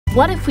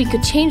What if we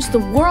could change the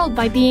world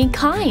by being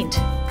kind?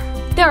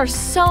 There are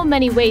so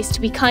many ways to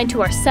be kind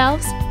to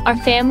ourselves, our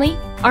family,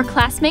 our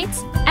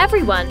classmates,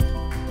 everyone.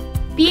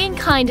 Being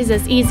kind is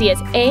as easy as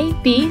A,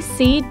 B,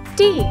 C,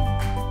 D.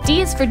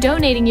 D is for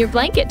donating your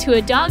blanket to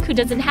a dog who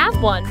doesn't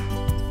have one.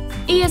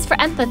 E is for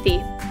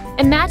empathy,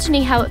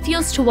 imagining how it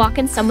feels to walk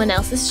in someone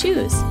else's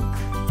shoes.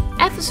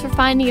 F is for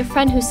finding a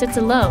friend who sits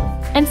alone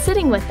and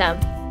sitting with them.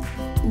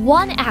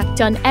 One act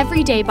done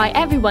every day by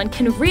everyone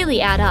can really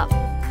add up.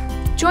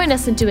 Join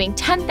us in doing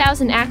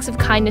 10,000 acts of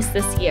kindness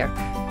this year.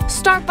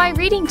 Start by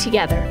reading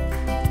together.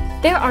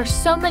 There are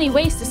so many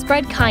ways to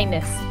spread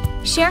kindness.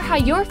 Share how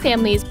your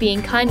family is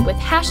being kind with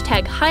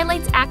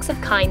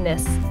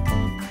 #HighlightsActsOfKindness.